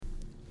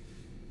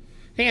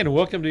And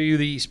welcome to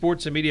the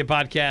Sports and Media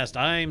Podcast.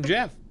 I'm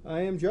Jeff.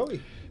 I am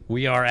Joey.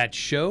 We are at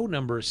show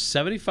number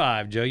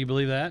 75. Joe, you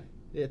believe that?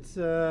 It's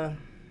been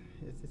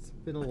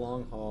a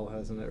long haul,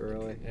 hasn't it,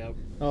 really? Yep.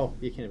 Oh,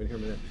 you can't even hear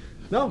me there.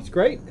 No, it's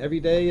great.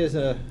 Every day is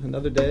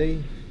another day.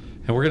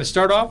 And we're going to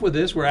start off with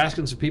this. We're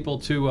asking some people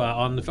to,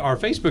 on our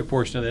Facebook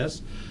portion of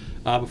this,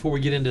 before we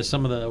get into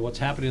some of what's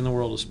happening in the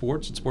world of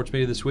sports and sports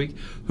media this week,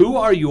 who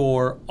are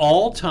your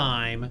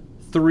all-time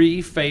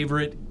three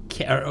favorite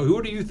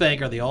who do you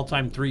think are the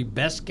all-time three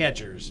best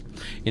catchers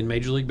in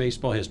Major League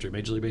Baseball history?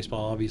 Major League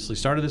Baseball obviously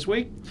started this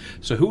week.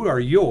 So who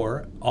are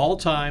your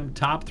all-time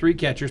top three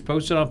catchers?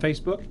 Post it on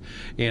Facebook,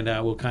 and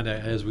we'll kind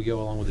of, as we go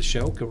along with the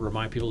show,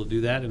 remind people to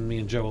do that. And me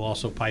and Joe will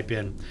also pipe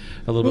in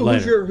a little bit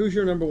later. Who's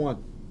your number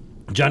one?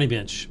 Johnny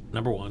Bench,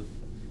 number one.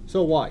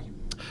 So why?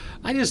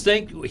 I just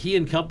think he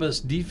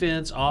encompassed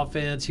defense,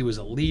 offense. He was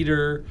a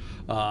leader.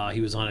 He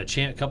was on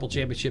a couple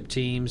championship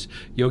teams.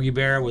 Yogi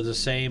Berra was the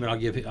same, and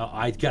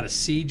I got to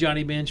see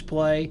Johnny Bench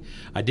play.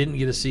 I didn't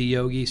get to see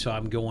Yogi, so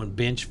I'm going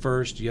Bench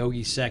first,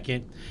 Yogi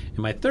second, and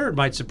my third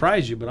might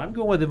surprise you, but I'm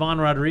going with Ivan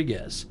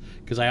Rodriguez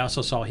because I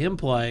also saw him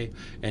play,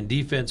 and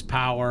defense,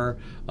 power,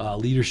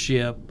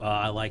 leadership.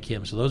 I like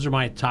him. So those are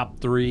my top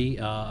three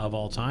of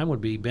all time. Would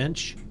be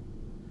Bench,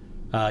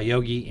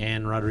 Yogi,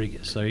 and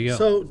Rodriguez. There you go.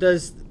 So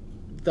does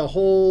the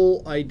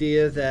whole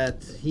idea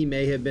that he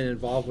may have been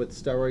involved with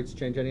steroids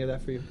change any of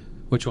that for you?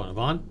 Which one,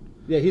 Ivan?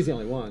 Yeah, he's the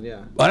only one,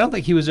 yeah. Well, I don't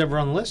think he was ever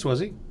on the list,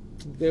 was he?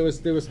 There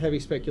was heavy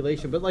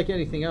speculation, but like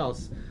anything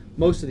else,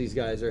 most of these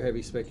guys are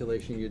heavy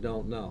speculation you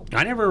don't know.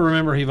 I never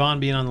remember Ivan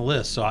being on the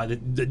list, so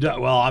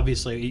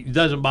obviously it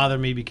doesn't bother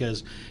me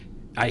because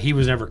he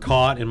was never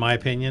caught, in my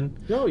opinion.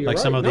 No, you're like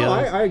right. Some of the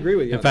others. I agree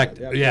with you. In fact,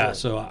 yeah.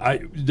 So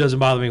it doesn't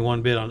bother me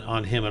one bit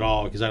on him at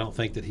all because I don't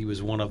think that he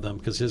was one of them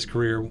because his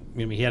career, I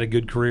mean, he had a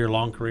good career,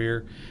 long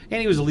career, and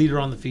he was a leader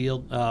on the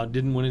field.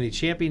 Didn't win any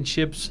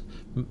championships.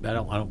 I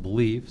don't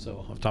believe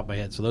so off the top of my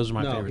head. So those are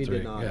my favorite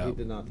three. No, he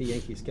did not. The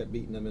Yankees kept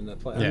beating them in the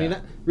play. Yeah. I mean,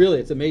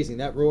 really, it's amazing.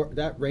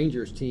 That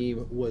Rangers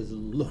team was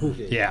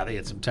loaded. Yeah, they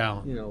had some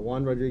talent. You know,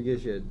 Juan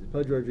Rodriguez, you had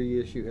Pudge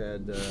Rodriguez, you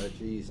had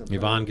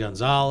Ivan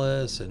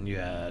Gonzalez, and you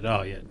had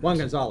Juan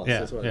Gonzalez. Yeah,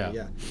 that's what I mean,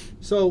 yeah.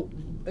 So,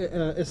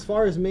 as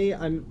far as me,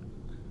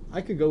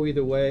 I could go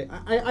either way.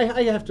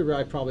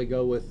 I'd probably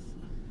go with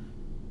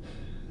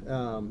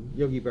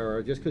Yogi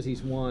Berra just because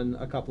he's won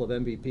a couple of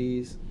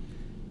MVPs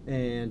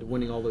and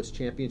winning all those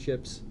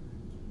championships.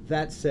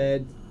 That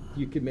said,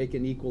 you could make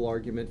an equal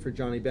argument for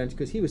Johnny Bench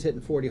because he was hitting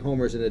 40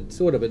 homers in a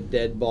sort of a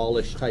dead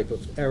ballish type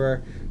of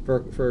era.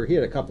 He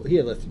had a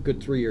good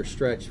 3-year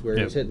stretch where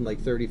he was hitting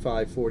like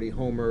 35, 40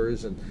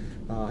 homers, and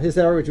his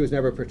average was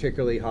never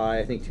particularly high.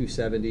 I think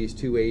 270s,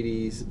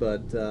 280s,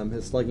 but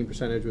his slugging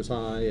percentage was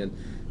high, and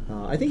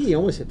I think he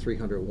almost hit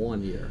 300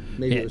 one year.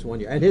 Maybe it was 1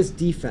 year, and his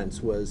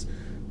defense was.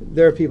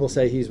 There are people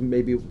say he's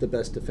maybe the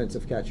best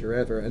defensive catcher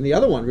ever, and the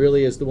other one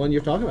really is the one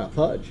you're talking about,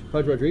 Pudge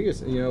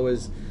Rodriguez. You know,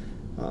 is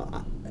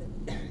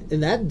in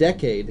that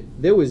decade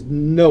there was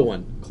no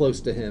one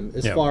close to him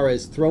as far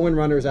as throwing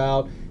runners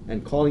out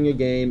and calling a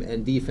game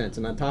and defense.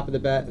 And on top of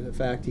the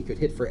fact, he could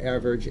hit for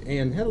average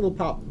and had a little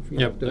pop,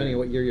 depending on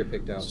what year you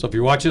picked out. So if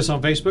you're watching this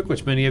on Facebook,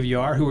 which many of you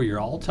are, who are your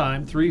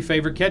all-time three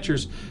favorite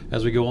catchers?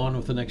 As we go on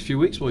with the next few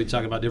weeks, we'll be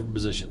talking about different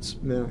positions.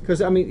 Yeah,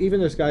 because, I mean, even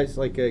there's guys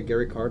like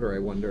Gary Carter, I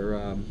wonder.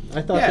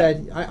 I thought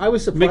that I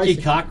was surprised.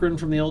 Mickey Cochran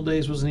from the old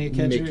days, wasn't he a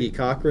catcher? Mickey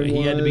Cochran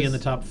He had to be in the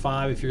top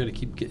 5 if you're going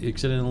to keep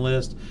sitting in the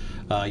list.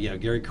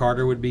 Gary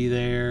Carter would be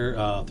there.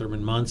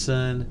 Thurman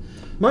Munson.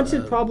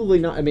 Munson probably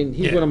not. I mean,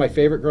 he's one of my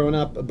favorite growing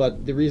up,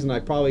 but the reason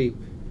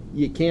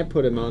you can't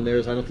put him on there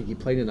is I don't think he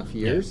played enough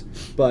years.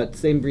 Yeah. But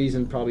same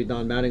reason probably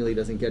Don Mattingly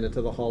doesn't get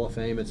into the Hall of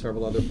Fame and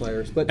several other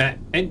players. But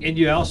and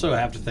you also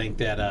have to think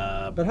that.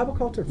 But how about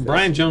Carlton Fisk?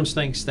 Brian Jones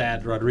thinks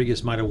that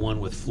Rodriguez might have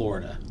won with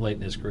Florida late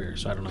in his career,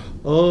 so I don't know.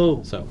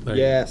 Oh, so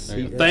yes.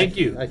 Thank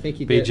you. I think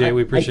he BJ, did.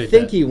 we appreciate that. I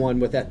think he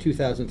won with that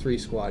 2003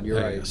 squad. You're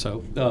right.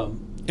 So.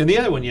 And the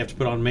other one you have to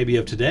put on maybe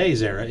of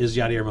today's era is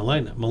Yadier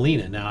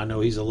Molina. Now, I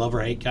know he's a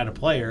love-or-hate kind of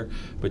player,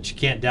 but you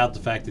can't doubt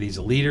the fact that he's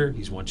a leader.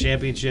 He's won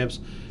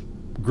championships.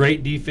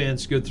 Great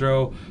defense, good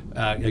throw,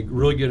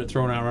 really good at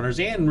throwing out runners.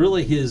 And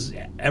really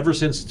ever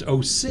since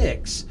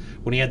 2006,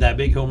 when he had that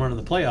big home run in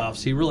the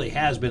playoffs, he really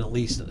has been at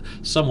least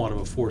somewhat of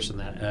a force in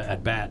that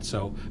at bat.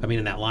 So, I mean,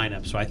 in that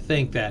lineup. So I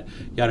think that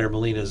Yadier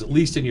Molina is at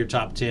least in your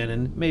top 10,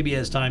 and maybe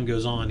as time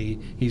goes on,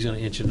 he's going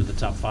to inch into the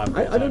top 5.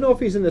 I don't know if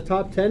he's in the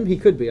top 10. He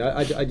could be.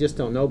 I just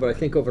don't know. But I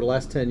think over the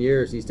last 10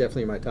 years, he's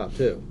definitely in my top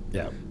 2.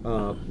 Yeah.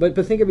 But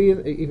think of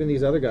even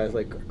these other guys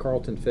like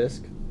Carlton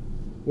Fisk.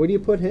 Where do you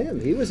put him?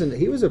 He was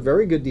a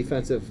very good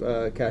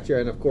defensive catcher,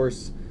 and of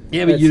course.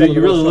 Yeah, but you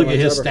really look at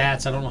his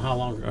stats. I don't know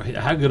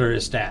how good are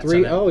his stats.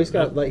 He's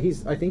got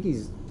I think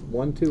he's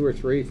 1, 2, or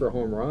 3 for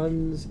home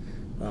runs,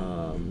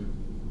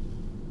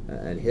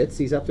 and hits.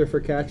 He's up there for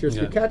catchers.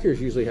 Yeah. The catchers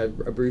usually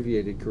have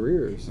abbreviated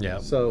careers. Yeah.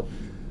 So,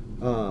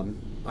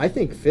 I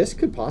think Fisk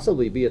could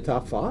possibly be a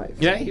top 5.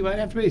 Yeah, he might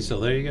have to be. So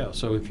there you go.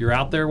 So if you're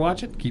out there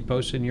watching, keep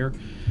posting your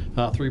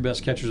Three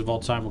best catchers of all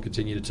time. We'll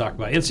continue to talk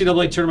about.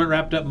 NCAA tournament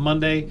wrapped up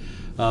Monday.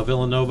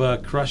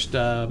 Villanova crushed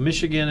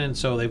Michigan, and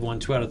so they've won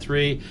 2 out of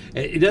 3.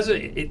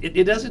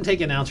 It doesn't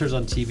take announcers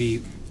on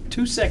TV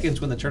 2 seconds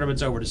when the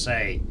tournament's over to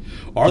say,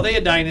 are they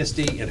a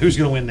dynasty and who's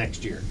going to win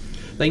next year?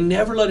 They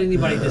never let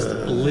anybody just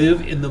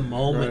live in the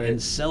moment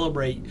and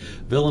celebrate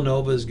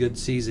Villanova's good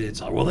season. It's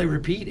like, will they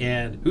repeat?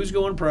 And who's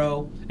going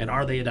pro? And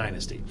are they a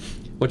dynasty?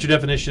 What's your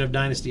definition of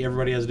dynasty?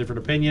 Everybody has a different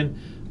opinion.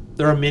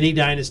 They're a mini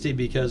dynasty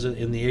because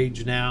in the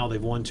age now,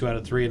 they've won 2 out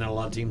of 3, and not a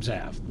lot of teams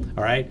have.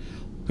 All right?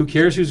 Who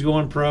cares who's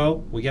going pro?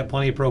 We got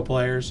plenty of pro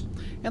players.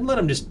 And let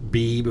them just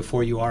be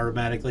before you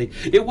automatically.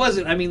 It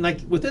wasn't, I mean, like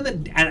within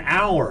an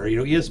hour,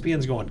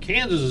 ESPN's going,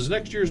 Kansas is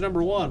next year's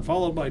number 1,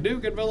 followed by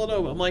Duke and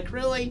Villanova. I'm like,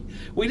 really?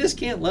 We just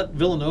can't let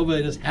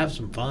Villanova just have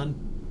some fun?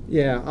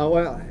 Yeah,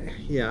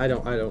 I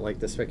don't like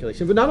the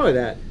speculation. But not only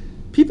that,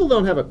 people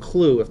don't have a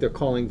clue if they're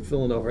calling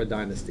Villanova a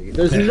dynasty.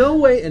 There's no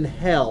way in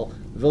hell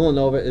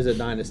Villanova is a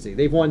dynasty.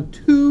 They've won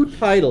 2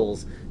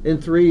 titles in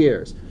 3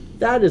 years.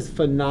 That is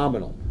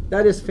phenomenal.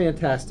 That is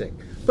fantastic.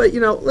 But,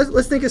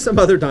 let's think of some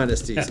other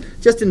dynasties.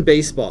 Just in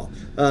baseball.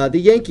 The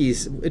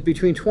Yankees,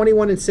 between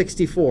 21 and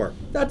 64.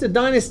 That's a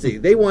dynasty.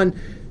 They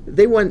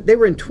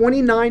were in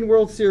 29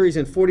 World Series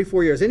in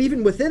 44 years. And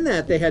even within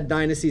that, they had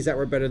dynasties that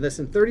were better than this.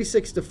 In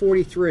 36 to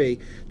 43,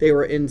 they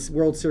were in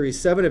World Series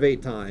 7 of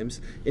 8 times.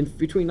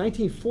 Between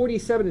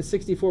 1947 and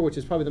 64, which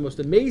is probably the most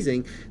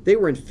amazing, they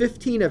were in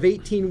 15 of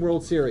 18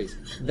 World Series.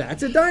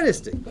 That's a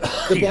dynasty.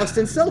 The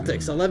Boston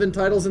Celtics, 11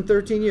 titles in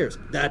 13 years.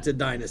 That's a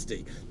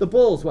dynasty. The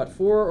Bulls, 4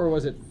 or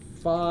was it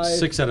 5?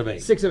 6 out of 8.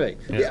 6 of 8.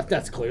 Yeah,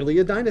 that's clearly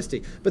a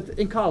dynasty. But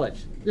in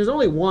college, there's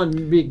only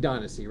one big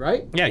dynasty,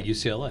 right? Yeah,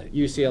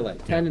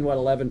 UCLA. 10 and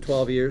 11,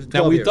 12 years. 12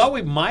 now, we years. thought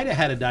we might have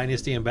had a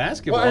dynasty in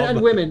basketball. Well,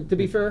 and women, to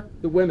be fair,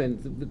 the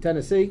women, the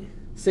Tennessee,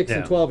 6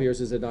 and 12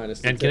 years is a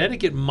dynasty. And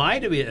Connecticut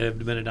might have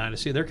been a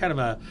dynasty. They're kind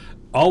of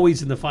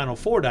always in the Final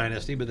Four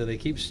dynasty, but then they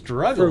keep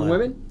struggling. For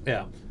women?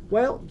 Yeah.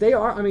 Well, they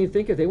are. I mean,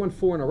 think if they won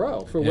 4 in a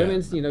row. For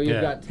women's,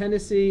 you've got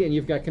Tennessee and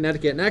you've got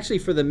Connecticut. And actually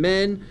for the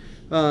men,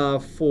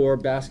 for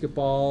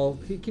basketball,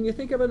 can you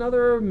think of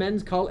another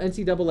men's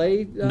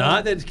NCAA?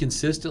 Not that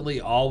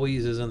consistently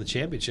always is in the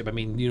championship. I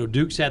mean,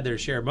 Duke's had their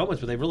share of moments,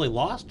 but they've really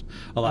lost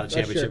a lot of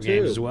championship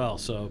games as well.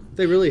 So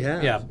they really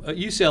have. Yeah,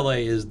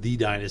 UCLA is the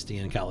dynasty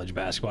in college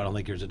basketball. I don't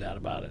think there's a doubt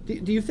about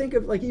it. Do you think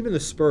of, like, even the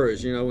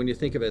Spurs, when you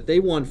think of it, they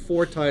won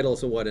 4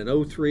 titles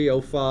in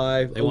 03,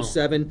 05,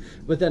 07,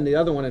 but then the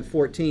other one in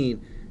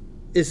 14.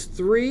 Is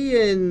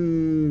 3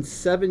 in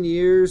 7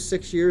 years,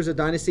 6 years a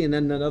dynasty, and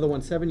then another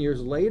one 7 years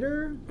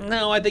later?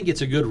 No, I think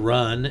it's a good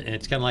run.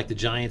 It's kind of like the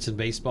Giants in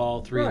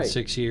baseball, 3 in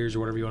 6 years,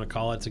 or whatever you want to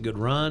call it. It's a good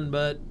run,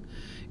 but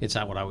it's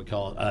not what I would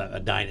call a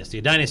dynasty.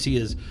 A dynasty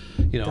is,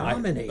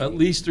 at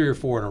least 3 or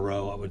 4 in a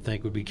row, I would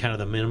think would be kind of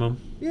the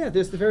minimum. Yeah,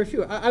 there's the very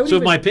few. So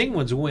if my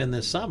Penguins win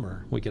this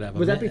summer, we could have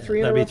Would that be 3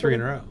 in a row? That'd be 3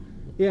 in a row.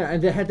 Yeah,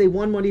 and had they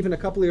won one even a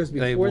couple of years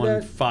before that? They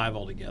won 5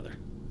 altogether.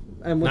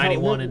 And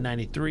 91 and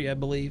 93, I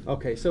believe.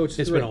 Okay, so it's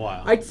been a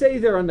while. I'd say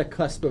they're on the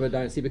cusp of a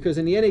dynasty because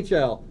in the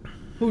NHL,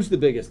 who's the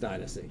biggest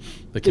dynasty?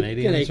 The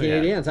Canadiens.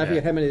 Canadiens. I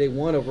forget how many they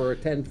won over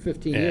 10,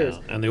 15 years.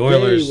 And the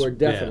Oilers. They were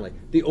definitely.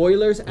 The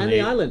Oilers and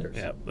the Islanders.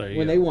 Yeah, there you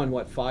when go. they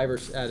won, 5 or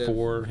out of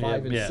 4,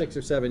 5 and 6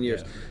 or 7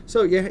 years. Yeah.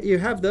 So you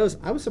have those.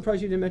 I was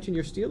surprised you didn't mention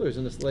your Steelers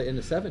in the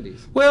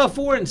 70s. Well,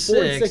 4 and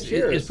 6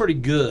 is pretty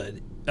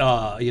good.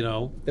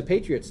 The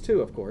Patriots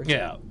too, of course.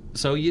 Yeah.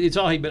 So it's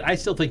all, but I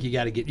still think you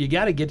got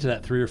to get to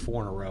that 3 or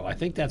 4 in a row. I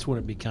think that's when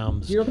it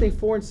becomes. You don't think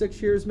 4 and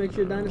 6 years makes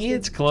you a dynasty?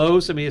 It's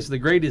close. I mean, it's the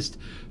greatest.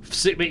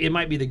 It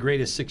might be the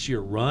greatest 6-year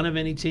run of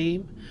any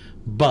team,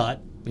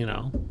 but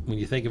when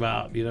you think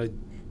about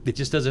it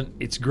just doesn't.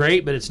 It's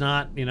great, but it's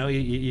not.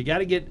 You got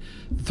to get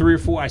 3 or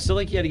 4. I still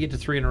think you got to get to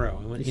 3 in a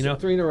row.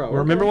 3 in a row.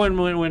 Remember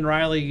when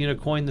Riley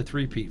coined the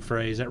three-peat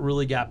phrase? That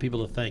really got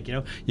people to think.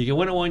 You can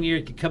win it 1 year,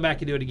 you can come back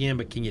and do it again,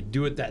 but can you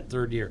do it that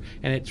 3rd year?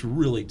 And it's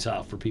really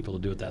tough for people to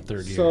do it that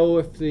 3rd year. So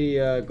if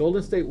the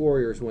Golden State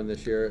Warriors win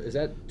this year, is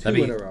that 2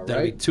 in a row?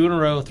 That'd be 2 in a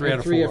row, 3 out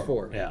of 4. 3 or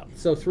 4. Yeah.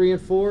 So 3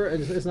 and 4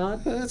 is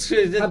not.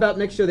 How about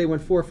next year they win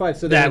 4 or 5?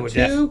 So that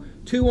they win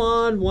 2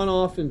 on, 1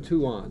 off, and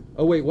 2 on.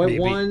 Oh wait, what?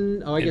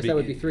 1? Oh, I guess that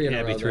would be 3 in a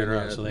row. It'd be 3 in a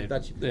row. So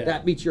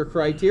that meets your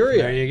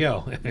criteria. There you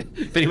go.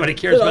 If anybody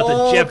cares about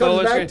the Jeff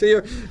Owens, back to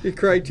your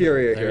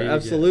criteria here.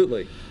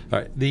 Absolutely. All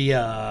right. The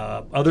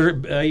other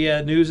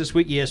news this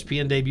week: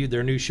 ESPN debuted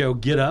their new show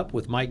 "Get Up"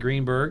 with Mike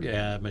Greenberg,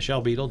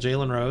 Michelle Beadle,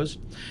 Jalen Rose,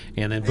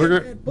 and then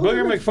Booger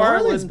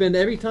McFarland's been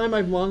every time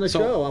I've on the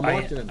show. I'm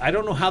watching him. I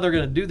don't know how they're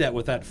going to do that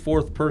with that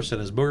 4th person.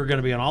 Is Booger going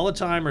to be on all the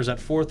time, or is that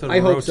 4th? I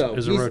hope so.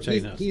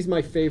 Rotating? He's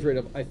my favorite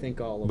of I think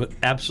all of them. But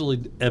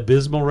absolutely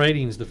abysmal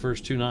ratings the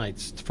first 2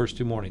 nights, the first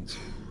 2 mornings.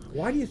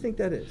 Why do you think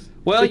that is?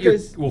 Well,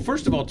 because,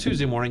 first of all,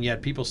 Tuesday morning, you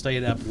had people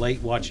staying up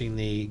late watching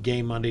the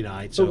game Monday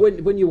night. So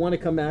when you want to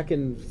come back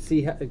and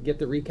get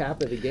the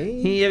recap of the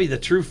game? Yeah, the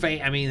true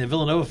fan. I mean, the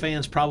Villanova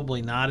fans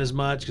probably not as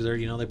much because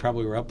they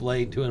probably were up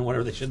late doing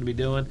whatever they shouldn't be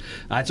doing.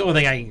 That's the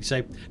only thing I can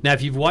say. Now,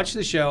 if you've watched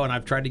the show, and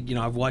I've tried to,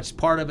 I've watched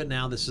part of it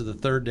now. This is the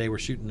third day we're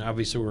shooting.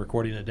 Obviously, we're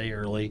recording a day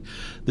early.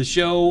 The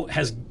show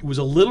was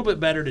a little bit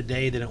better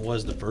today than it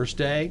was the first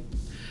day.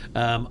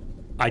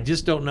 I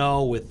just don't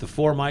know with the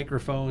 4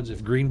 microphones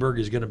if Greenberg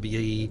is going to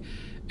be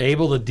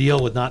able to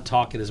deal with not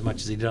talking as much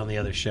as he did on the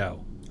other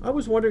show. I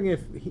was wondering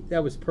if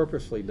that was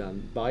purposely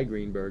done by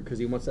Greenberg because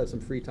he wants to have some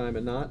free time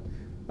and not.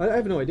 I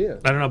have no idea.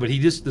 I don't know, but he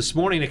just this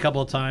morning a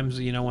couple of times,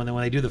 when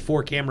they do the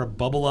 4-camera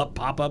bubble up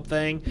pop up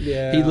thing,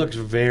 he looks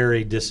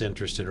very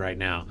disinterested right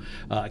now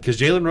because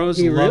Jalen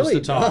Rose loves to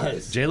talk.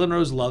 Jalen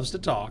Rose loves to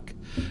talk.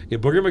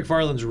 Booger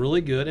McFarland's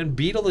really good, and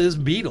Beetle is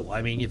Beetle.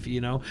 I mean, if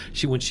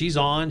when she's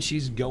on,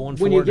 she's going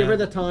for it. When you give her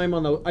the time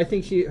I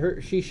think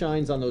she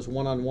shines on those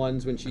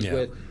one-on-ones when she's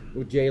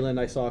with Jalen.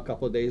 I saw a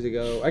couple of days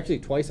ago, actually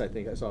twice. I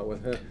think I saw it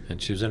with her.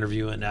 And she was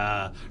interviewing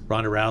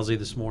Ronda Rousey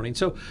this morning.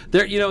 So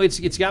there,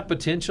 it's got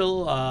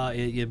potential.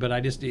 But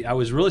I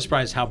was really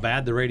surprised how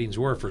bad the ratings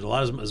were for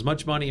as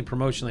much money and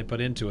promotion they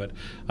put into it.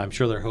 I'm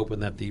sure they're hoping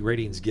that the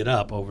ratings get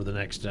up over the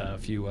next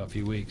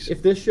few weeks.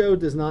 If this show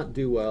does not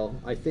do well,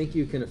 I think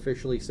you can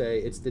officially say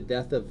it's the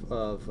death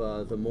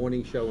of the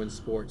morning show in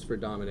sports for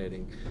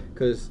dominating.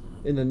 Because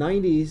in the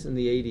 90s and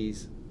the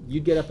 80s,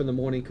 you'd get up in the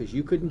morning because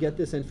you couldn't get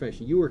this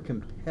information. You were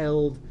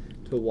compelled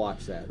to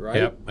watch that, right?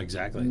 Yep,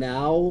 exactly.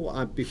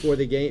 Now, before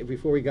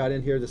we got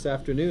in here this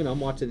afternoon, I'm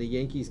watching the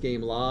Yankees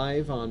game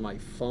live on my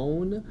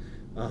phone.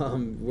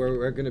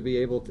 We're going to be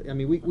able to. I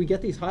mean, we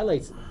get these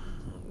highlights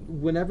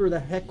whenever the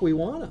heck we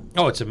want them.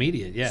 Oh, it's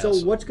immediate, yes.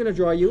 So what's going to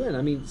draw you in?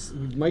 I mean,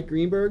 Mike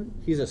Greenberg,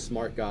 he's a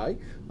smart guy.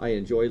 I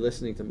enjoy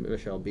listening to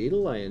Michelle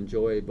Beadle. I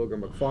enjoy Booger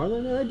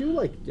McFarland, and I do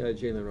like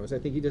Jalen Rose. I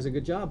think he does a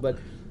good job, but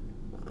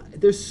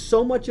there's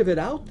so much of it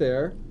out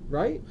there,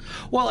 right?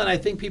 Well, and I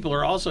think people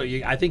are also,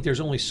 I think there's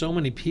only so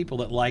many people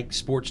that like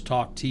sports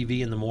talk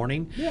TV in the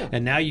morning. Yeah.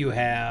 And now you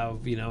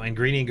have, and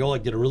Greeny and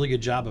Golick did a really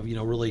good job of,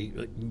 really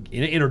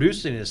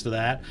introducing us to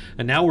that.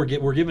 And now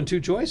we're given 2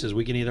 choices.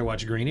 We can either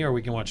watch Greeny or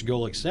we can watch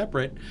Golick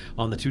separate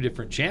on the 2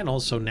 different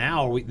channels. So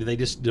now they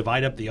just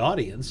divide up the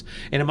audience.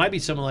 And it might be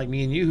someone like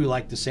me and you who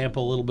like to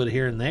sample a little bit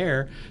here and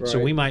there. Right. So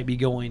we might be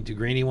going to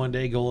Greeny one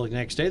day, Golick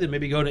next day, then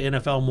maybe go to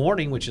NFL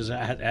Morning, which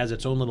has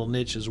its own little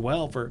niche as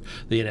well for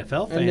the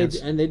NFL fans.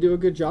 And they do a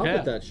good job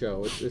with that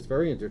show. It's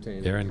very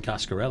entertaining. They're in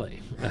Coscarelli.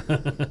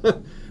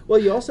 Well,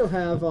 you also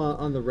have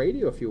on the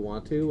radio if you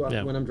want to.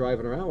 When I'm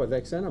driving around with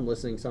XN, I'm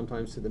listening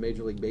sometimes to the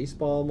Major League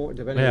Baseball,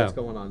 depending on what's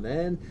going on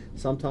then.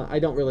 Sometimes I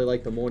don't really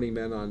like the morning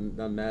men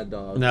on Mad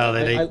Dog. No,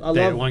 I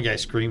love, one guy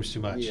screams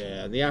too much.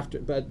 Yeah,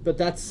 but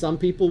that's some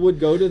people would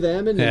go to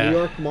them in the New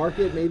York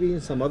market, maybe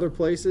in some other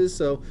places.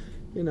 So,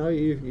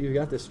 you've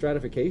got this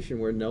stratification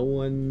where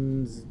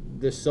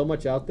there's so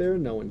much out there,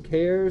 no one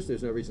cares.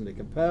 There's no reason to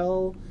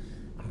compel.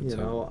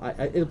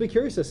 It'll be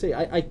curious to see.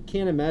 I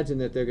can't imagine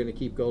that they're going to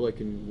keep Golick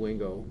and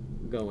Wingo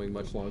going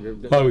much longer.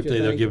 They'll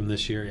give them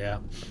this year, yeah.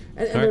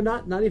 And they're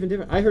not even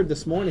different. I heard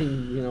this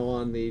morning,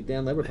 on the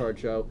Dan Le Batard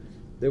show,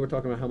 they were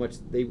talking about how much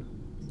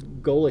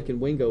Golick and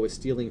Wingo is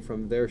stealing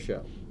from their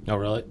show. Oh,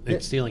 really?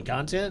 It's stealing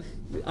content?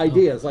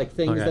 Ideas, like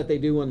things that they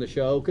do on the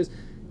show. Because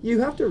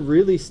you have to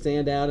really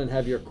stand out and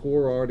have your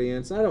core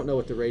audience. I don't know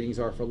what the ratings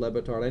are for Le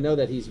Batard. I know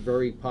that he's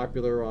very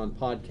popular on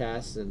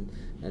podcasts and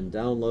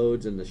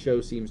downloads, and the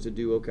show seems to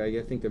do okay.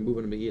 I think they're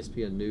moving him to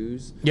ESPN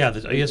News. Yeah,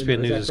 the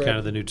ESPN News is kind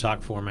of the new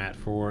talk format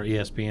for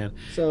ESPN.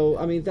 So,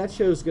 I mean, that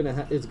show is going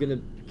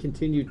to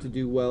continue to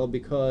do well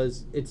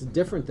because it's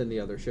different than the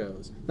other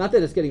shows. Not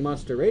that it's getting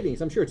monster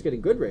ratings. I'm sure it's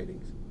getting good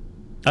ratings.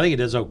 I think it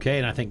does okay,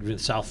 and I think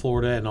South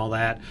Florida and all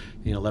that,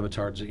 Le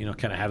Batard's,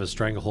 kind of have a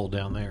stranglehold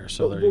down there.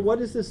 So, but what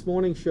does this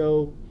morning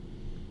show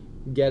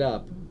get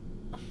up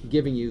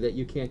giving you that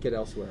you can't get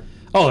elsewhere?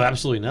 Oh,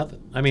 absolutely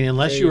nothing. I mean,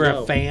 unless you're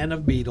a fan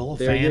of Beadle, a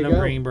fan of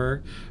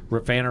Greenberg, or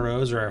a fan of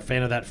Rose, or a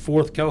fan of that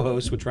 4th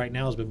co-host, which right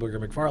now has been Booger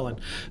McFarland.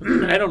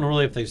 I don't know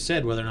really if they've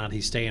said whether or not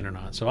he's staying or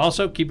not. So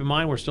also keep in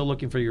mind, we're still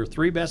looking for your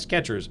 3 best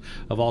catchers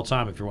of all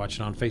time if you're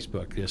watching on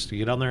Facebook. Just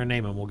get on there and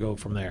name them. We'll go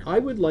from there. I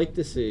would like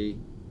to see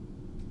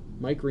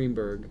Mike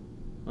Greenberg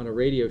on a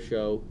radio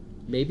show,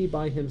 maybe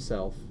by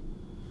himself,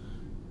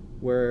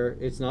 where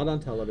it's not on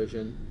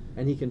television,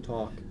 and he can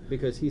talk,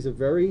 because he's a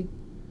very,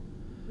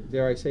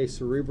 dare I say,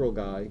 cerebral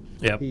guy.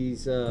 Yep.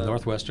 He's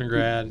Northwestern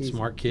grad,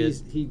 smart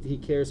kid. He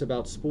cares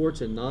about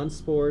sports and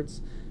non-sports.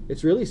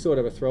 It's really sort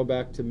of a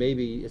throwback to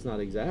maybe, it's not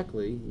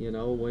exactly,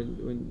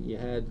 when you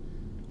had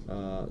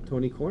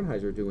Tony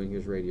Kornheiser doing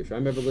his radio show. I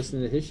remember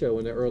listening to his show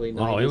in the early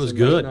 90s. Oh, it was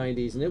good. Late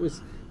 90s, and it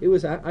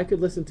was I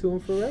could listen to him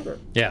forever.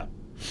 Yeah.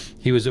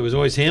 It was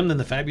always him, then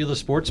the Fabulous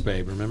Sports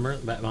Babe. Remember,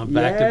 back to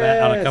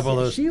back on a couple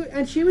of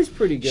those. She was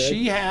pretty good.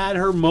 She had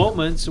her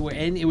moments,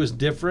 and it was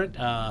different.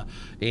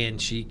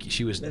 And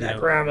she was that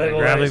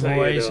gravelly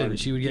voice, and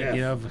she would get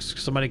if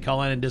somebody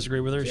call in and disagree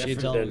with her,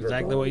 she'd tell them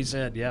exactly what he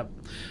said. Yep.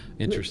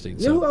 interesting.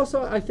 You know who else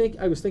I think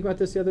I was thinking about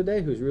this the other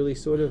day? Who's really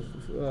sort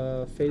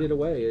of faded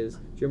away is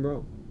Jim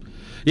Rome.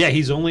 Yeah,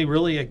 he's only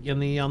really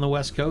on the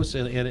West Coast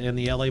in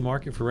the LA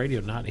market for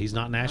radio. He's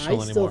not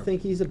national anymore. I still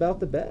think he's about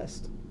the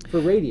best for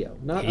radio.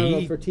 I don't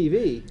know for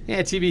TV.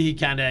 Yeah, TV he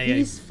kind of.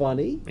 He's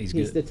funny. He's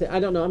good. I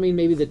don't know. I mean,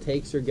 maybe the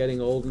takes are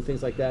getting old and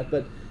things like that.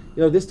 But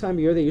this time of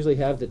year they usually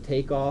have the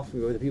take off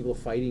where the people are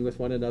fighting with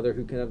one another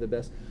who can have the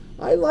best.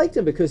 I liked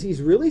him because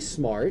he's really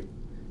smart.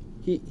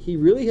 He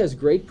really has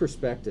great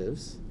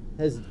perspectives.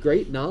 Has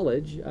great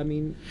knowledge. I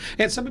mean,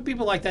 and some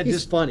people like that. He's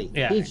just funny.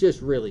 Yeah, he's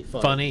just really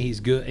funny. He's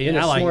good in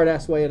a smart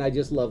ass way, and I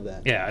just love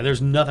that. Yeah,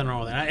 there's nothing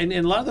wrong with that. And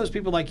a lot of those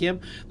people like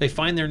him, they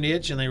find their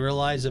niche and they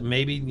realize that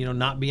maybe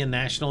not being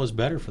national is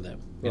better for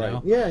them. You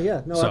know?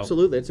 Yeah. No,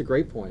 absolutely. It's a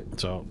great point.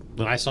 So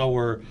when I saw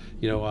where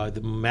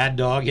the Mad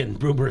Dog and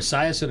Boomer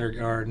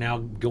Esiason are now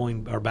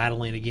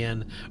battling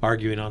again,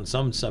 arguing on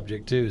some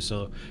subject too.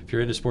 So if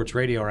you're into sports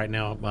radio right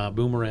now,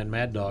 Boomer and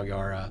Mad Dog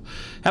are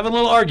having a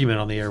little argument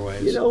on the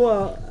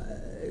airwaves.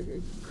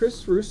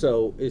 Chris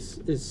Russo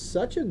is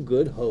such a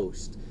good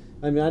host.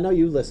 I mean, I know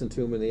you listen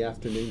to him in the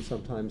afternoon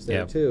sometimes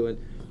there too, and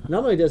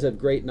not only does he have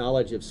great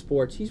knowledge of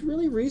sports, he's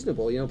really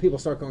reasonable. People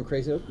start going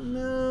crazy.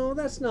 No,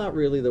 that's not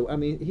really I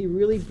mean, he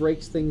really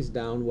breaks things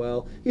down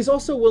well. He's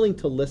also willing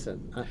to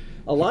listen.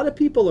 A lot of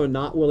people are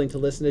not willing to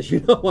listen, as you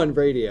know, on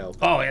radio.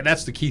 Oh, and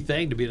that's the key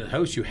thing to be a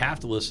host. You have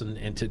to listen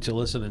and to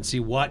listen and see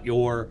what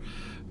your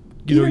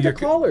your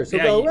callers will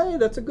go, hey,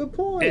 that's a good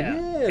point.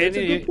 Yeah, that's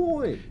a good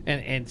point.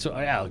 And so,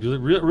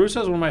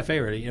 Russo's one of my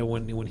favorite.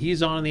 When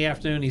he's on in the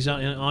afternoon, he's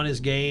on his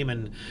game,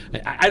 and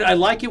I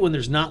like it when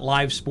there's not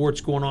live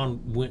sports going on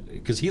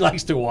because he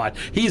likes to watch.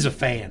 He's a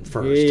fan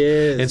first. He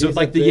is. And so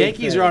if the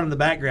Yankees are on in the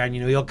background,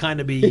 he'll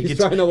kind of be. He's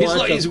trying to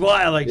watch He's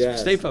wild,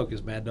 stay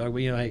focused, Mad Dog.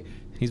 But hey,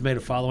 he's made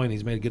a following.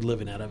 He's made a good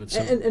living out of it.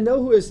 So. And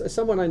know who is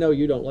someone I know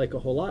you don't like a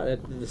whole lot.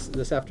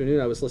 This afternoon,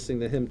 I was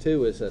listening to him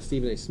too. Is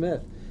Stephen A.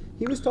 Smith.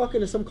 He was talking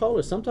to some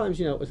callers.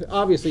 Sometimes,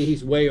 obviously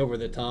he's way over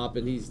the top,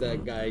 and he's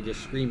that guy just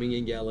screaming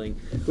and yelling,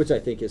 which I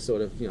think is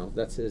sort of,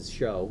 that's his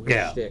show,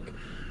 his shtick.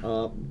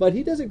 But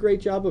he does a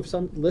great job of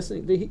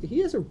listening. He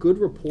has a good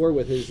rapport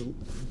with his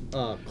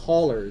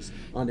callers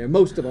on there.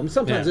 Most of them.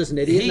 Sometimes there's an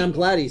idiot, and I'm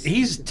glad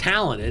he's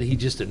talented. He's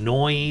just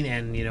annoying,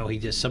 and he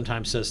just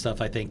sometimes says stuff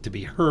I think to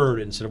be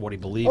heard instead of what he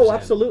believes. Oh,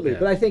 absolutely.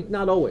 But I think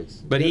not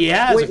always. But he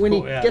has when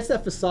he gets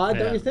that facade,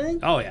 don't you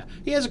think? Oh yeah,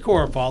 he has a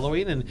core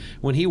following, and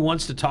when he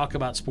wants to talk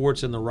about sports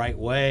in the right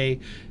way,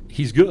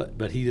 he's good.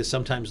 But he just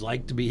sometimes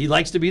likes to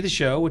be the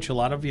show, which a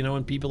lot of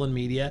and people in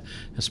media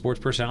and sports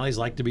personalities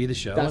like to be the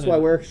show. That's why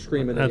we're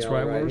screaming. That's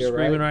why we're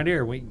screaming right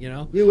here.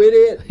 You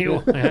idiot!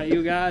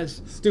 You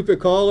guys, stupid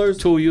callers,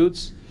 two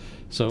Utes.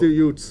 So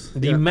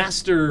the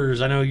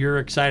Masters. I know you're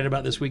excited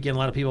about this weekend. A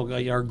lot of people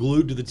are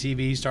glued to the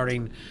TV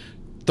starting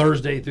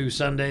Thursday through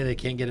Sunday. They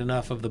can't get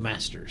enough of the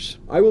Masters.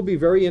 I will be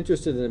very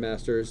interested in the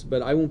Masters,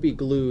 but I won't be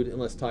glued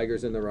unless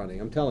Tiger's in the running.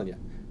 I'm telling you.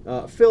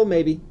 Phil,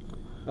 maybe.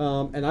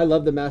 And I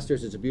love the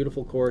Masters. It's a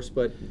beautiful course,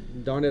 but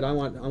darn it, I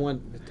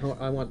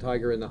want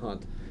Tiger in the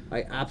hunt.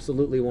 I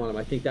absolutely want him.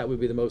 I think that would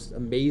be the most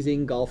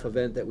amazing golf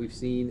event that we've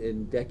seen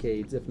in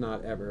decades, if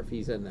not ever, if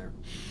he's in there.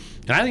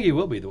 And I think he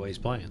will be the way he's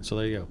playing. So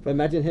there you go. But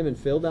imagine him and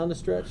Phil down the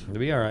stretch. It'll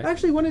be all right.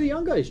 Actually, one of the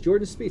young guys,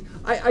 Jordan Spieth.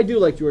 I do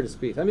like Jordan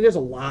Spieth. I mean, there's a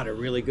lot of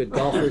really good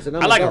golfers. And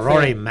I like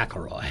Rory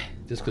McIlroy,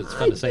 just because it's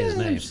fun to say his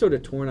name. I'm sort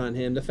of torn on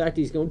him. The fact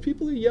he's going,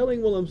 people are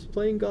yelling while I'm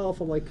playing golf.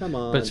 I'm like, come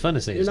on. But it's fun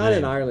to say his name. You're not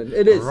in Ireland.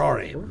 It is.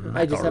 Rory McIlroy.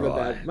 I just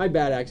have my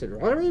bad accent.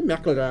 Rory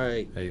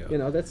McIlroy. There you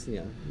go. That's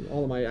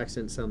all of my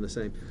accents sound the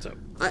same. So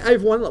I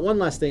have one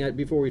last thing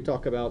before we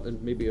talk about,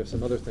 and maybe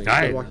some other things.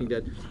 Walking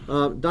Dead.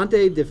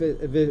 Dante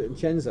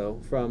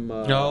DiVincenzo from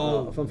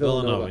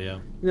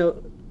Villanova.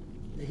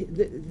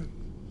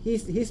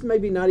 He's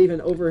maybe not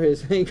even over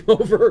his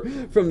hangover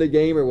from the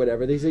game or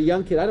whatever. He's a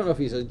young kid. I don't know if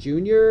he's a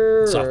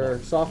junior or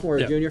sophomore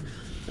or junior.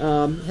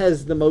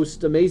 Has the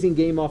most amazing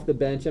game off the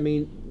bench. I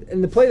mean,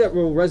 and the play that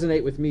will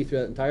resonate with me through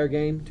that entire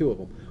game, two of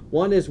them.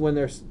 One is when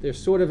they're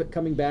sort of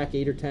coming back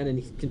 8 or 10, and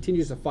he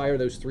continues to fire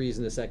those threes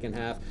in the second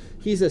half.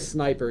 He's a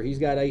sniper. He's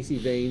got icy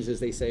veins,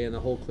 as they say in the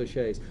whole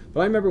cliches.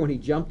 But I remember when he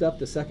jumped up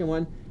the second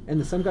one,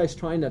 and some guy's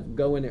trying to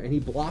go in there, and he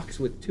blocks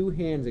with 2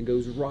 hands and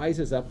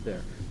rises up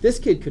there. This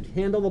kid could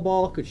handle the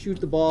ball, could shoot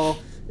the ball,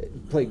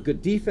 play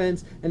good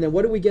defense, and then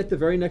what do we get the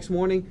very next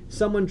morning?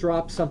 Someone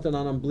dropped something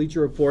on Bleacher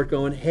Report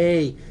going,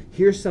 hey,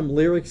 here's some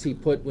lyrics he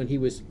put when he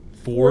was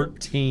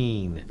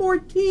 14.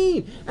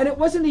 And it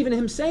wasn't even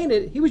him saying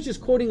it. He was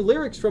just quoting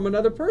lyrics from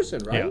another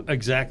person, right? Yeah,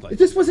 exactly.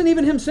 This wasn't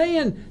even him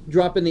saying,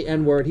 dropping the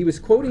N-word. He was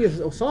quoting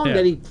a song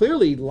that he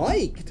clearly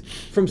liked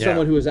from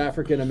someone who was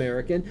African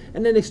American.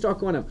 And then they start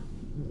going up.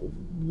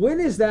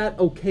 When is that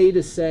okay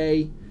to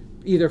say,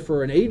 either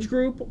for an age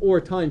group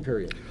or time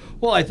period.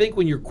 Well, I think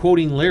when you're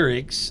quoting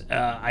lyrics,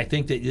 I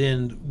think that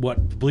then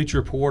what Bleacher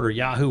Report or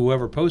Yahoo,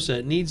 whoever posts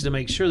it, needs to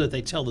make sure that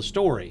they tell the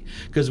story.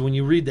 Because when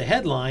you read the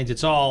headlines,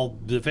 it's all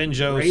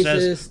DeFenjo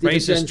says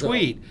racist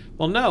tweet.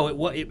 Well, no,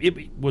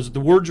 it was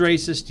the word's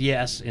racist,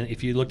 yes, and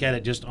if you look at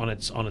it just on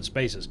its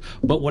basis.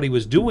 But what he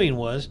was doing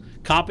was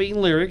copying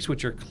lyrics,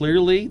 which are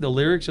clearly the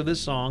lyrics of this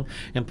song,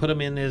 and put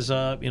them in his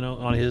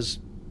on his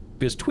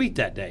tweet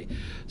that day,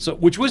 so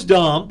which was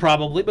dumb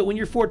probably, but when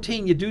you're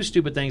 14 you do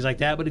stupid things like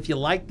that. But if you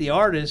like the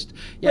artist,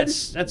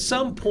 yes, at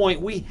some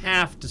point we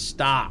have to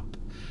stop.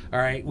 All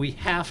right, we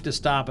have to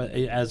stop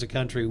as a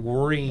country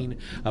worrying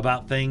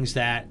about things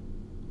that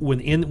when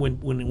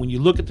you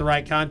look at the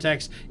right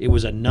context, it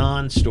was a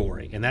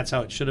non-story, and that's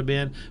how it should have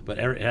been. But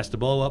it has to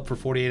blow up for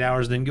 48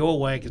 hours, then go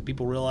away because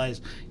people realize,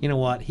 you know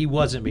what, he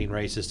wasn't being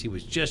racist. He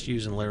was just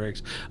using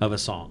lyrics of a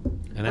song,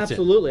 and that's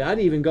absolutely. it. I'd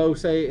even go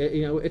say,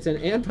 it's an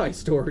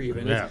anti-story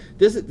even. Yeah.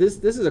 This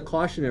is a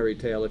cautionary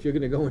tale if you're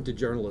going to go into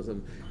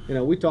journalism.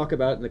 We talk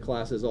about it in the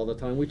classes all the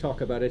time. We talk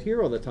about it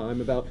here all the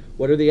time about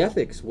what are the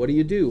ethics, what do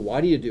you do,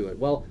 why do you do it?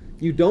 Well,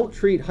 you don't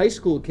treat high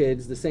school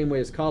kids the same way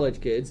as college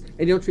kids,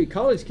 and you don't treat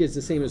college kids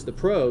the same as the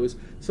pros.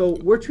 So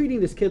we're treating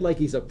this kid like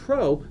he's a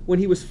pro when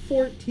he was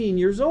 14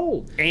 years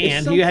old.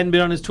 And he hadn't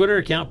been on his Twitter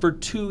account for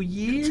 2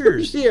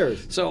 years. 2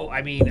 years. So,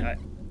 I mean...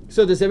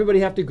 so does everybody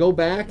have to go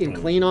back and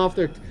clean off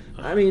their...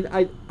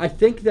 I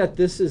think that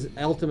this is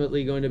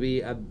ultimately going to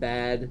be a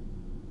bad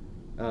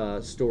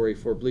story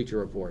for Bleacher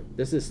Report.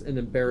 This is an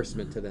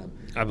embarrassment to them.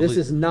 This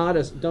is not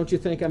a... Don't you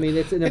think?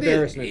 It's an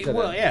embarrassment to them.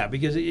 Well, yeah,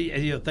 because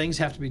things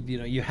have to be...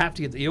 you have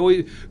to get...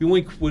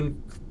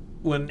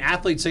 When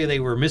athletes say they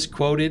were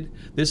misquoted,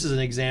 this is an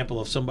example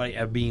of somebody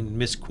being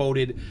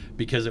misquoted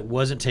because it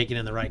wasn't taken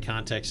in the right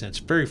context, and it's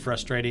very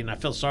frustrating. I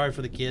feel sorry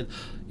for the kid.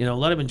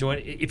 Let him enjoy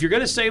it. If you're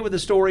going to say with the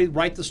story,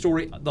 write the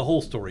story, the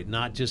whole story,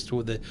 not just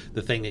with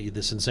the thing that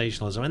the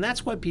sensationalism. And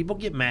that's why people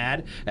get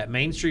mad at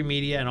mainstream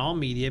media and all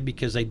media,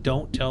 because they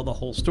don't tell the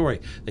whole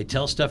story. They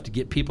tell stuff to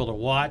get people to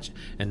watch,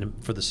 and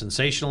for the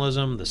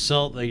sensationalism,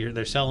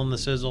 they're selling the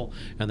sizzle,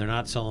 and they're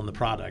not selling the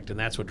product. And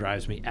that's what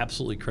drives me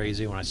absolutely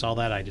crazy. When I saw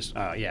that, I just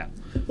yeah.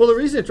 Well, the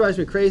reason it drives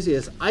me crazy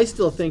is I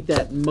still think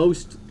that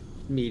most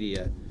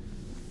media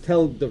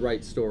tell the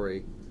right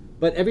story.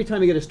 But every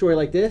time you get a story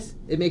like this,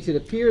 it makes it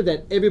appear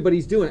that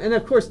everybody's doing it. And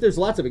of course, there's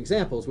lots of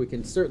examples. We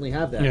can certainly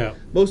have that. Yeah.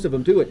 Most of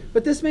them do it.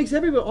 But this makes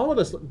all of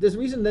us, the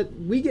reason that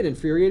we get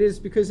infuriated is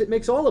because it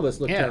makes all of us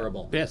look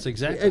terrible. Yes,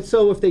 exactly. And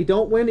so if they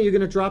don't win, are you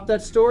going to drop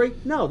that story?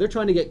 No, they're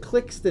trying to get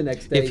clicks the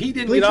next day. If he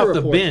didn't get off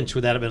the bench,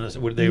 would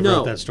they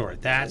wrote that story?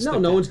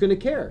 No one's going to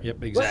care.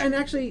 Yep, exactly. Well, and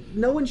actually,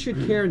 no one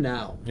should care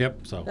now.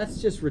 Yep. So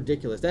that's just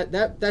ridiculous.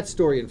 That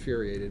story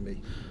infuriated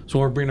me. So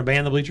we're going to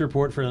ban the Bleacher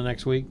Report for the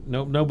next week.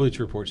 No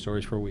Bleacher Report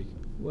stories for a week.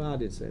 Well, I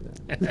did say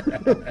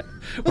that.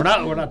 We're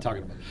not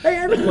talking about it. Hey,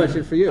 I have a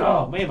question for you.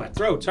 Oh man, my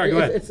throat. Sorry, go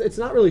ahead. It's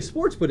not really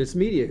sports, but it's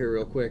media here,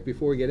 real quick.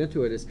 Before we get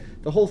into it, is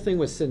the whole thing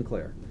with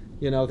Sinclair.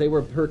 They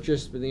were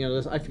purchased.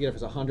 I forget if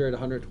it's 100,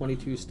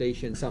 122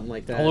 stations, something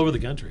like that. All over the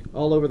country.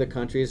 All over the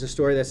country. It's a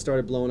story that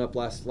started blowing up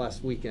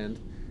last weekend.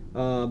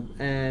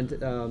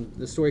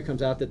 The story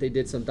comes out that they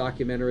did some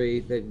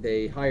documentary.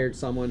 They hired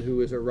someone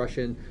who is a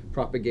Russian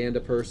propaganda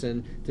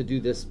person to do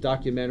this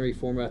documentary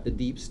for them about the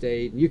deep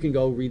state. And you can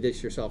go read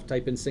this yourself.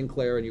 Type in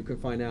Sinclair and you can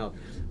find out.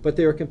 But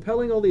they were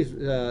compelling all these,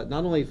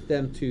 not only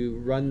them to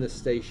run the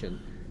station,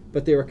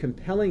 but they were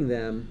compelling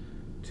them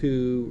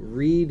to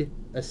read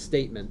a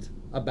statement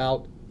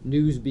about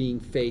news being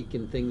fake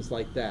and things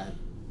like that.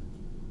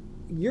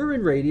 You're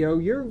in radio.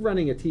 You're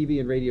running a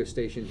TV and radio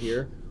station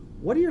here.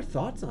 What are your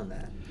thoughts on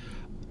that?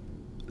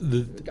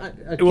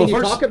 Can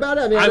you talk about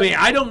it?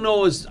 I don't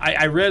know.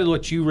 I read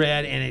what you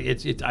read,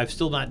 and I've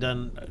still not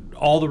done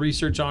all the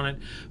research on it.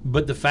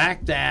 But the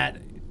fact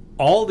that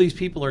all these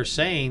people are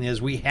saying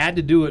is we had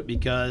to do it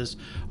because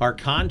our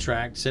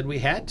contract said we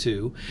had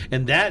to,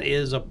 and that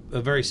is a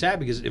very sad,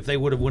 because if they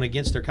would have went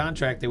against their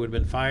contract, they would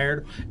have been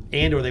fired,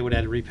 or they would have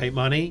had to repay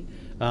money.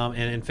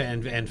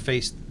 And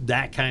face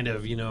that kind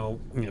of,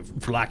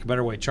 for lack of a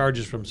better way,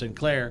 charges from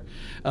Sinclair,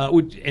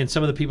 and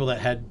some of the people that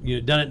had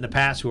done it in the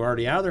past who are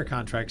already out of their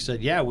contract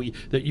said,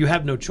 that you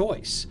have no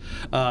choice,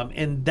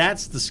 and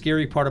that's the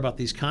scary part about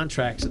these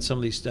contracts that some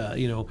of these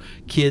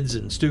kids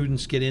and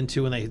students get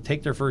into when they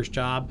take their first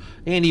job,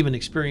 and even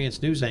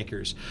experienced news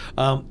anchors.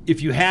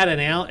 If you had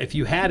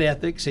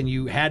ethics and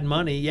you had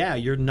money,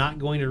 you're not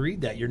going to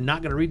read that. You're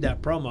not going to read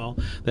that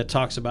promo that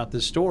talks about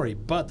this story.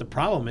 But the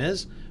problem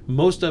is,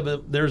 most of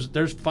it,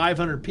 there's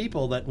 500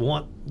 people that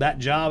want that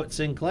job at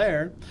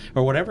Sinclair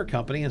or whatever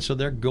company, and so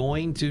they're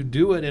going to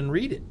do it and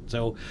read it.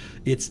 So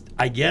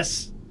I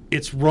guess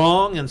it's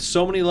wrong on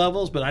so many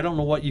levels, but I don't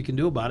know what you can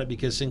do about it,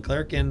 because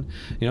Sinclair can,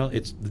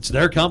 it's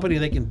their company.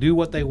 They can do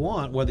what they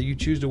want. Whether you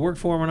choose to work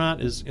for them or not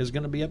is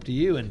going to be up to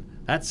you, and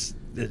that's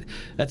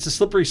a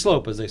slippery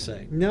slope, as they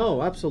say.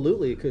 No,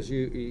 absolutely, because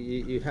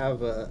you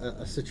have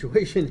a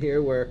situation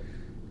here where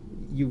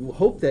you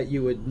hope that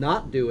you would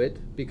not do it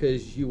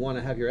because you want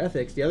to have your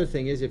ethics. The other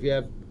thing is if you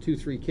have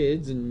 2-3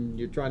 kids and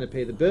you're trying to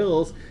pay the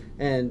bills,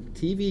 and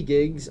TV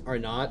gigs are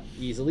not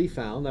easily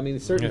found. I mean,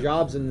 certain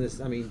jobs in this,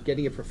 I mean,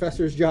 getting a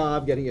professor's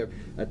job, getting a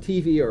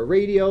TV or a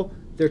radio,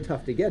 they're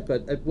tough to get.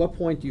 But at what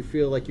point do you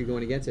feel like you're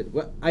going against it?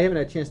 Well, I haven't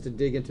had a chance to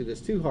dig into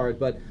this too hard,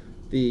 but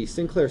the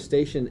Sinclair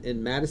station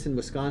in Madison,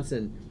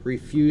 Wisconsin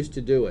refused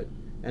to do it,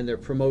 and they're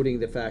promoting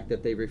the fact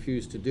that they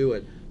refused to do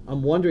it.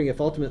 I'm wondering if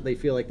ultimately they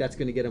feel like that's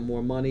going to get them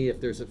more money, if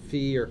there's a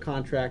fee or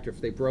contract, or if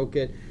they broke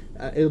it.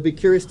 It'll be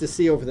curious to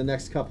see over the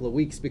next couple of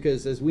weeks,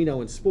 because as we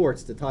know in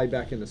sports, to tie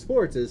back into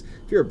sports, is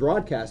if you're a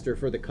broadcaster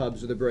for the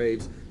Cubs or the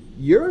Braves,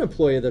 you're an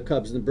employee of the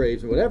Cubs and the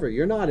Braves or whatever.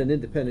 You're not an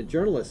independent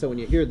journalist. So when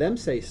you hear them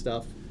say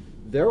stuff,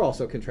 they're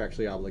also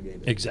contractually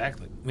obligated.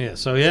 Exactly.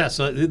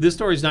 So this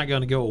story's not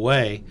going to go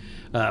away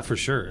for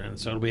sure, and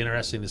so it'll be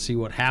interesting to see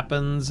what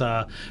happens.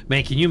 Man,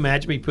 can you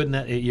imagine me putting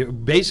that?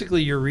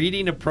 You're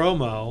reading a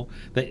promo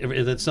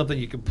that's something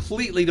you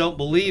completely don't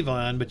believe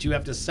on, but you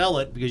have to sell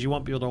it because you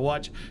want people to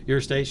watch your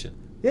station.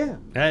 Yeah.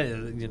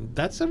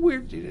 That's a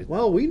weird.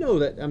 Well, we know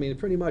that. I mean,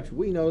 pretty much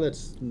we know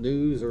that's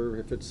news, or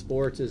if it's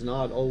sports, is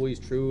not always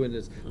true, and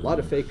there's a lot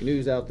of fake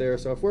news out there.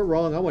 So if we're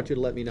wrong, I want you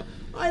to let me know.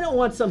 I don't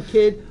want some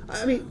kid.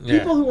 I mean,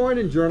 people who aren't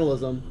in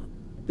journalism.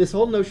 This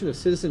whole notion of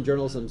citizen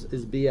journalism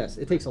is BS.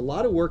 It takes a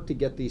lot of work to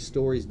get these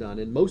stories done,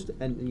 and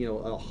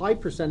a high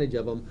percentage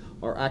of them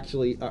are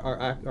actually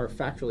are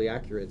factually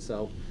accurate.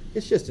 So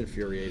it's just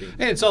infuriating.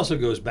 And it also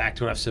goes back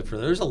to what I've said before.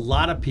 There's a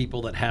lot of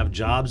people that have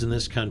jobs in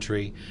this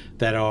country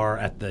that are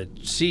at the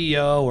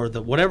CEO or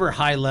the whatever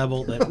high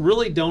level that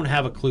really don't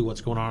have a clue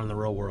what's going on in the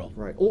real world.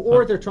 Right.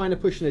 Or they're trying to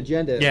push an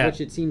agenda,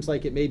 which it seems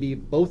like it may be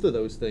both of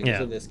those things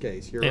in this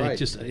case. You're right.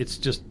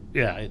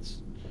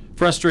 It's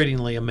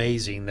frustratingly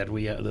amazing that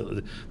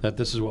that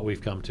this is what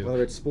we've come to.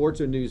 Whether it's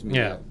sports or news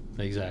media.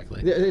 Yeah,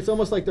 exactly. It's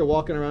almost like they're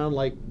walking around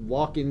like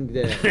Walking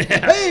Dead.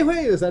 Hey,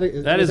 wait, is that a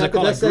great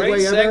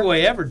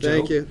segue ever,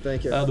 Joe?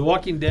 Thank you. The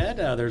Walking Dead,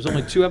 there's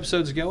only 2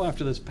 episodes to go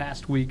after this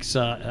past week's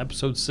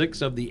episode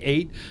 6 of the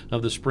 8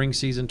 of the spring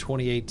season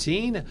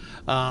 2018.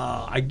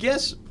 I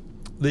guess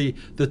the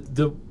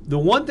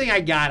one thing I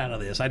got out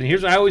of this,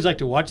 I always like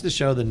to watch the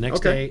show. The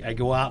next day, I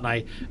go out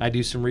and I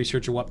do some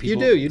research of what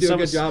people. You do a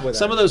good job with that.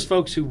 Some of those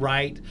folks who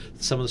write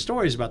some of the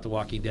stories about The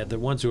Walking Dead, the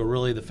ones who are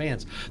really the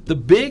fans. The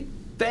big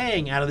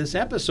thing out of this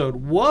episode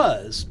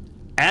was,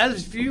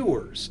 as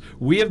viewers,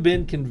 we have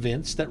been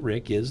convinced that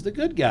Rick is the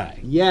good guy.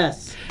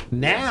 Yes.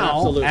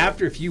 Now,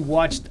 if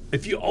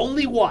you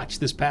only watch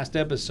this past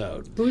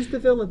episode, who's the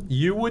villain?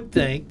 You would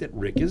think that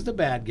Rick is the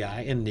bad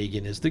guy and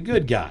Negan is the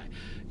good guy.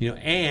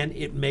 And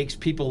it makes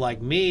people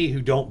like me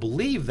who don't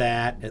believe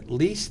that at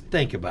least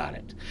think about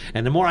it.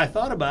 And the more I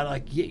thought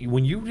about it,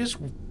 when you just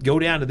go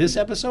down to this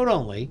episode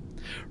only,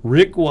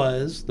 Rick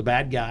was the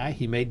bad guy.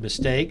 He made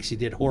mistakes. He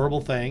did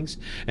horrible things.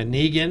 And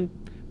Negan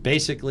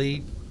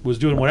basically was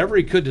doing whatever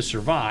he could to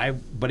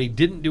survive, but he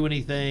didn't do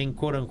anything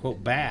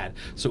quote-unquote bad.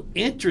 So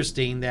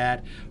interesting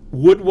that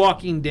would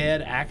Walking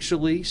Dead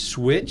actually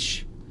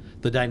switch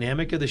the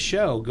dynamic of the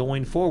show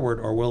going forward,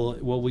 or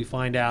will we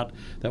find out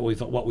that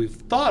what we've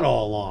thought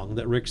all along,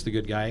 that Rick's the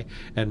good guy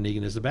and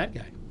Negan is the bad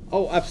guy?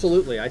 Oh,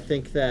 absolutely. I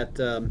think that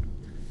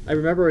I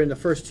remember in the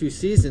first 2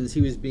 seasons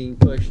he was being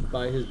pushed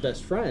by his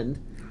best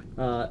friend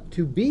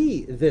to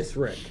be this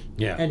Rick.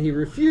 Yeah. And he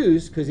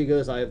refused because he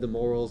goes, I have the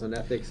morals and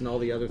ethics and all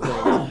the other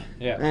things.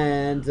 Yeah.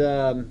 And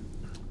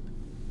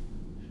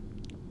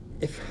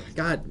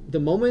the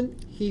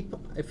moment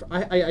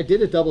I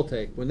did a double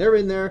take when they're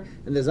in there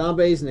and the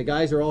zombies and the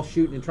guys are all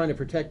shooting and trying to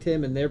protect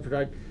him and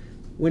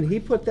when he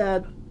put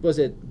that, was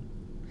it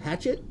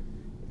hatchet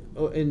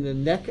in the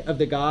neck of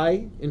the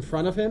guy in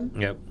front of him?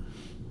 Yep.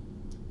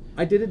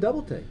 I did a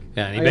double take.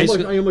 Yeah, and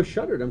I almost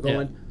shuddered. I'm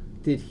going,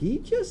 did he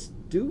just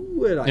do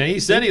what I? And he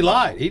said he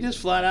lied. He just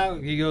flat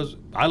out, he goes,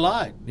 I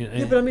lied.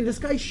 Yeah, but I mean, this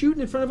guy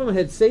shooting in front of him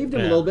had saved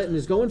him a little bit and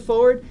is going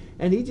forward,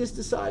 and he just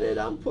decided,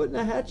 I'm putting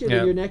a hatchet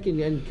in your neck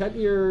and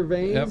cutting your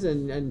veins,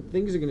 and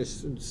things are going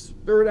to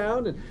spurt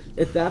out. And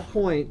at that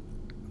point,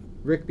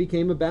 Rick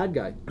became a bad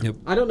guy. Yep.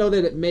 I don't know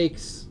that it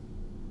makes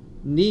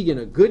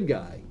Negan a good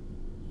guy,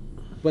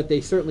 but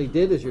they certainly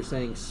did, as you're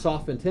saying,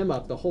 softened him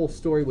up. The whole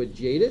story with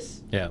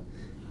Jadis,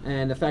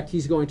 and the fact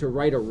he's going to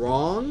right a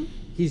wrong,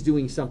 he's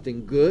doing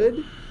something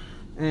good.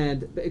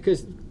 And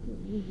because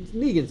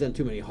Negan's done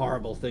too many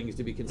horrible things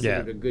to be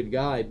considered a good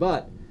guy,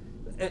 but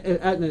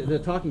at the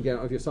talking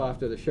down, if you saw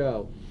after the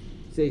show,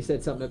 he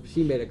said something.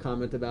 She made a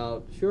comment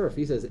about, sure, if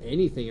he says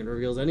anything and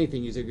reveals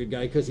anything, he's a good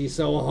guy because he's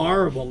so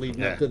horrible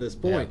leading up to this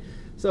point.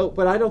 So,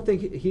 but I don't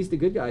think he's the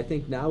good guy. I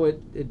think now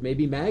it may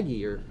be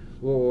Maggie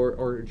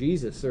or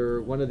Jesus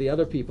or one of the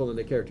other people in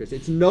the characters.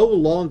 It's no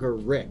longer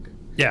Rick.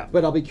 Yeah.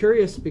 But I'll be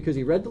curious because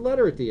he read the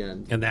letter at the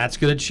end. And that's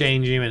going to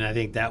change him, and I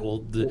think that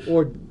will...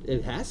 Or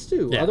it has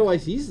to. Yeah.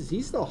 Otherwise,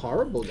 he's the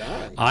horrible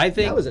guy. I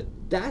think... That was a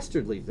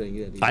dastardly thing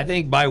that he I did.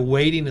 think by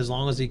waiting as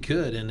long as he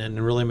could, and then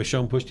really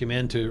Michonne pushed him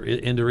into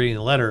reading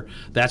the letter,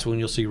 that's when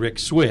you'll see Rick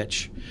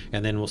switch,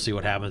 and then we'll see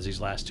what happens these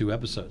last 2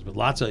 episodes. But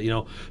lots of,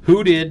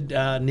 who did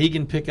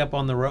Negan pick up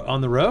on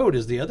the road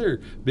is the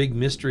other big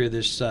mystery of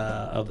this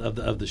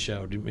of the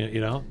show.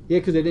 Yeah,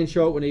 because they didn't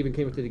show it when they even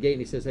came up to the gate,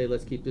 and he says, "Hey,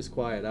 let's keep this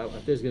quiet.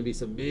 There's going to be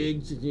some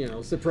big,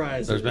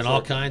 surprise." There's been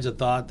all kinds of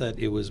thought that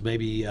it was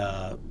maybe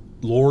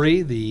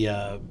Lori,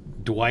 the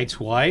Dwight's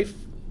wife.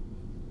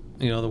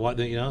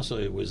 So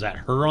it was that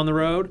her on the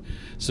road.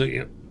 So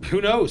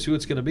who knows who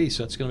it's going to be?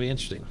 So it's going to be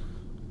interesting.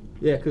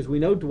 Yeah, because we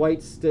know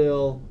Dwight's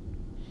still.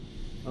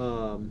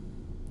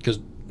 Because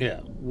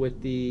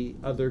with the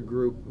other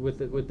group, with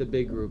the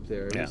big group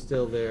there, Yeah. he's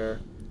still there.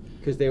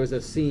 Because there was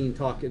a scene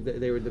talking.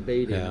 They were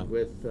debating Yeah.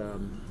 with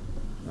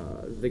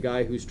the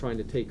guy who's trying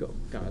to take over.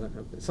 God, I don't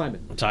know,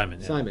 Simon. Simon.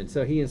 Yeah. Simon.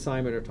 So he and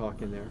Simon are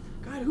talking there.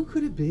 God, who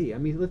could it be? I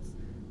mean, let's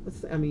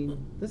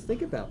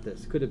think about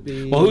this. Could it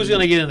be? Well, who's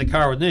going to get in the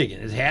car with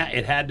Negan?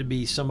 It had to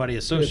be somebody could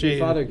it be associated.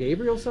 Father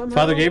Gabriel somehow?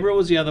 Father Gabriel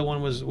was the other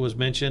one was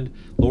mentioned.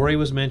 Lori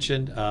was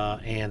mentioned,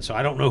 and so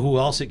I don't know who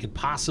else it could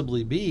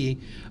possibly be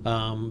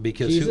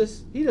because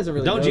Jesus. He doesn't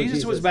really. No, know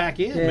Jesus was back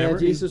in. Yeah, remember?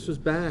 Jesus was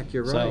back.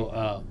 You're right.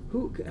 So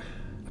Who?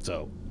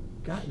 so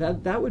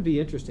God, that would be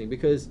interesting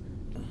because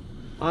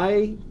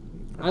I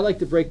like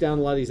to break down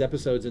a lot of these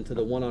episodes into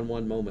the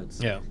one-on-one moments.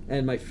 Yeah.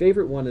 And my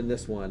favorite one in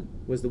this one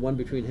was the one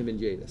between him and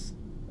Jadis.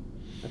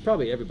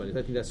 Probably everybody's.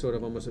 I think that's sort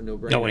of almost a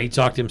no-brainer. No, when he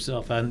talked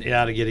himself out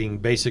of getting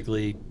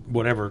basically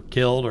whatever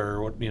killed or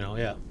what,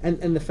 yeah.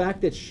 And the fact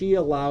that she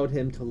allowed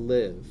him to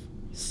live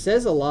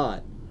says a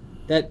lot.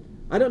 That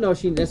I don't know if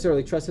she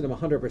necessarily trusted him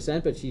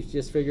 100%, but she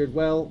just figured,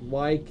 well,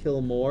 why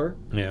kill more?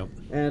 Yeah.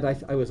 And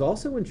I was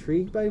also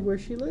intrigued by where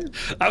she lived.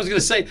 I was going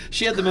to say,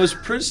 she had the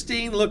most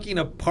pristine-looking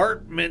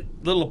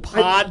apartment, little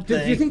pod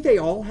thing. Do you think they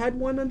all had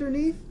one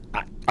underneath?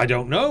 I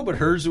don't know, but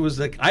hers was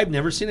like, I've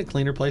never seen a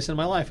cleaner place in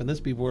my life, and these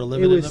people were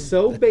living It in was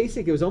so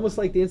basic. It was almost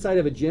like the inside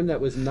of a gym that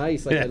was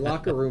nice, like a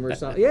locker room or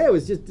something. Yeah, it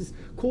was just this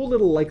cool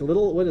little,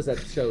 what is that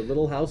show?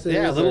 Little Houses?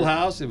 Yeah, Little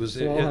House. It was.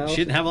 House? She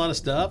didn't have a lot of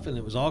stuff, and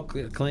it was all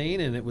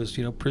clean, and it was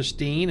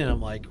pristine. And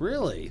I'm like,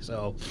 really?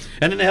 So,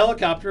 and then the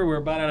helicopter. We're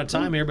about out of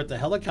time here, but the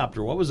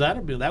helicopter. What was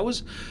that?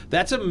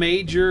 That's a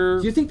major.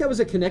 Do you think that was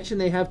a connection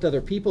they have to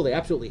other people? They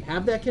absolutely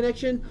have that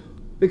connection.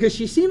 Because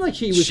she seemed like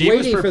she was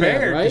waiting for that,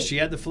 right? Because she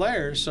had the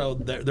flares, so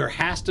there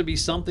has to be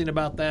something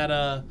about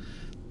that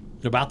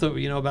about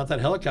that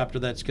helicopter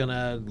that's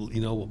gonna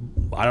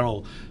I don't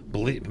know,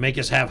 make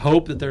us have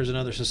hope that there's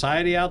another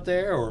society out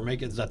there, or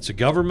make it that's a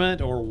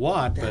government or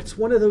what. That's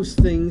one of those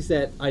things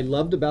that I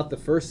loved about the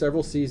first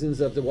several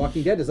seasons of The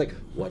Walking Dead. Is like,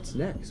 what's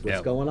next?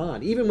 What's going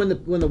on? Even when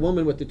the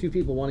woman with the 2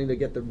 people wanting to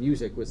get the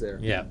music was there.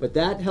 Yeah. But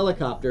that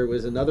helicopter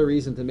was another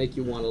reason to make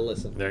you want to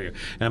listen. There you go.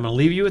 And I'm going to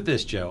leave you with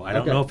this, Joe. I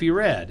don't know if you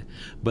read,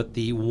 but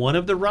one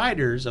of the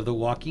writers of The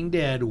Walking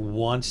Dead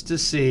wants to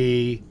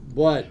see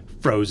what?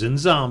 Frozen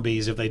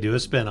Zombies if they do a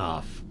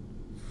spinoff.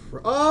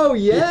 Oh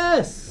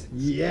yes,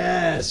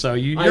 yes. So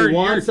I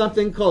want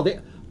something called.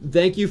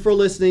 Thank you for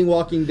listening,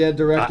 Walking Dead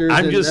directors.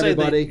 I'm and just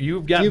everybody. saying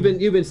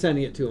you've been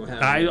sending it to them.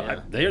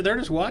 Haven't you? They're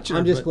just watching.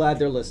 I'm just glad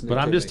they're listening. But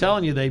I'm just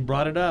telling you, they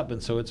brought it up,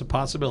 and so it's a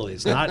possibility.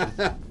 It's not.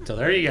 So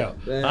there you go.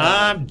 Yeah.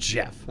 I'm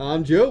Jeff.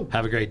 I'm Joe.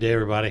 Have a great day,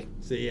 everybody.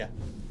 See ya.